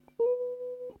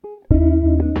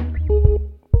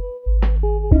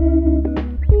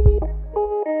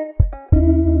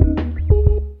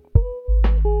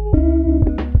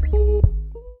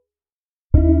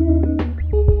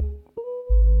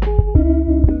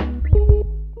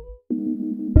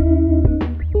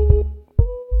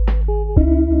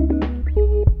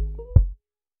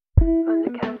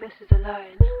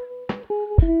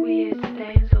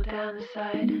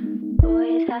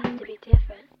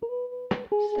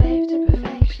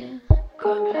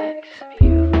Complex,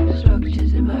 beautiful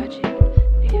structures emerging.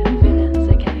 Even villains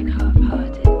are getting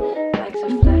half-hearted. Bags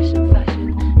of flash and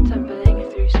fashion, tumbling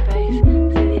through space.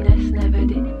 Silliness never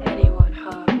did anyone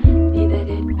harm. Neither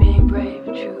did being brave,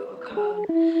 true or calm.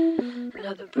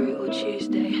 Another brutal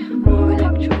Tuesday. More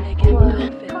electronic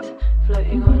endorphins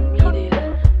floating on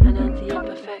media and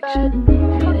anti-imperfection.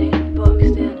 Feeling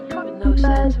boxed in with no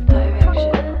sense of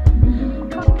direction.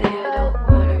 Today I don't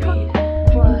wanna read.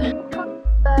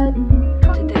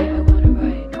 Today I wanna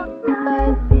write.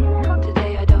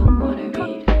 Today I don't wanna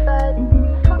read.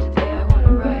 Today I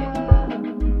wanna write.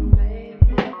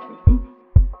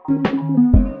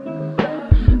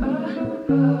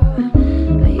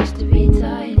 I used to be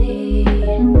tiny,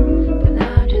 but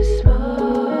now I'm just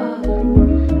small.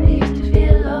 I used to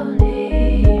feel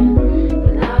lonely,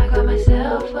 but now I got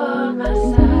myself on my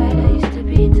side. I used to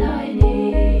be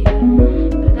tiny,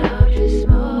 but now I'm just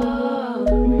small.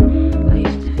 I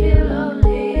used to feel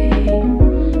lonely,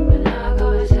 but now I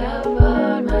got myself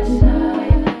on my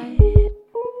side.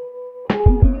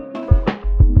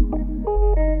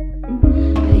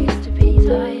 I used to be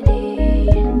tiny,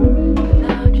 but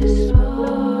now I'm just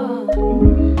small. I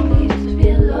used to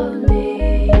feel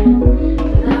lonely,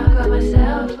 but now I got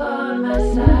myself on my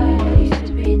side. I used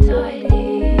to be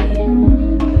tiny,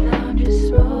 but now I'm just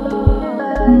small.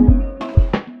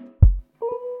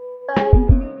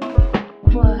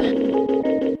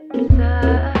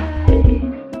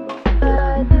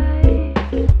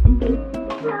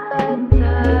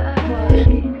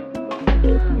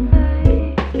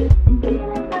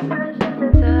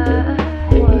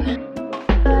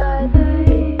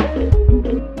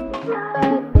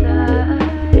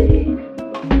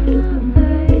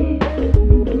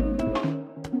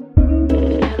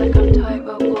 Like I'm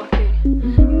tightrope walking,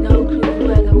 no clue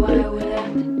where the wire will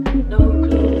end, no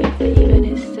clue if there even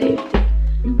is safety,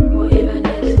 what even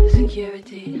is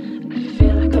security. I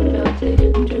feel like I'm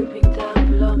melting, drooping down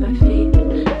below my feet,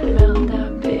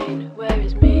 meltdown pain, where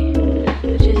is me?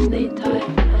 I just need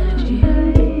time and energy.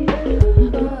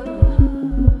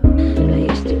 I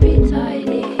used to be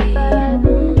tiny,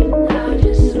 now I'm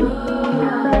just small.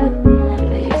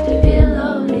 I used to feel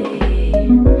lonely,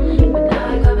 but now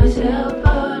I got myself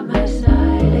on my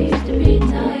side. I used to be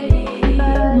tiny,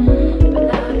 but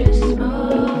now I'm just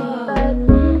small. I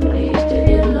used to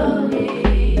feel lonely,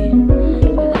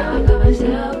 but now I got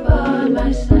myself on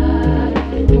my side.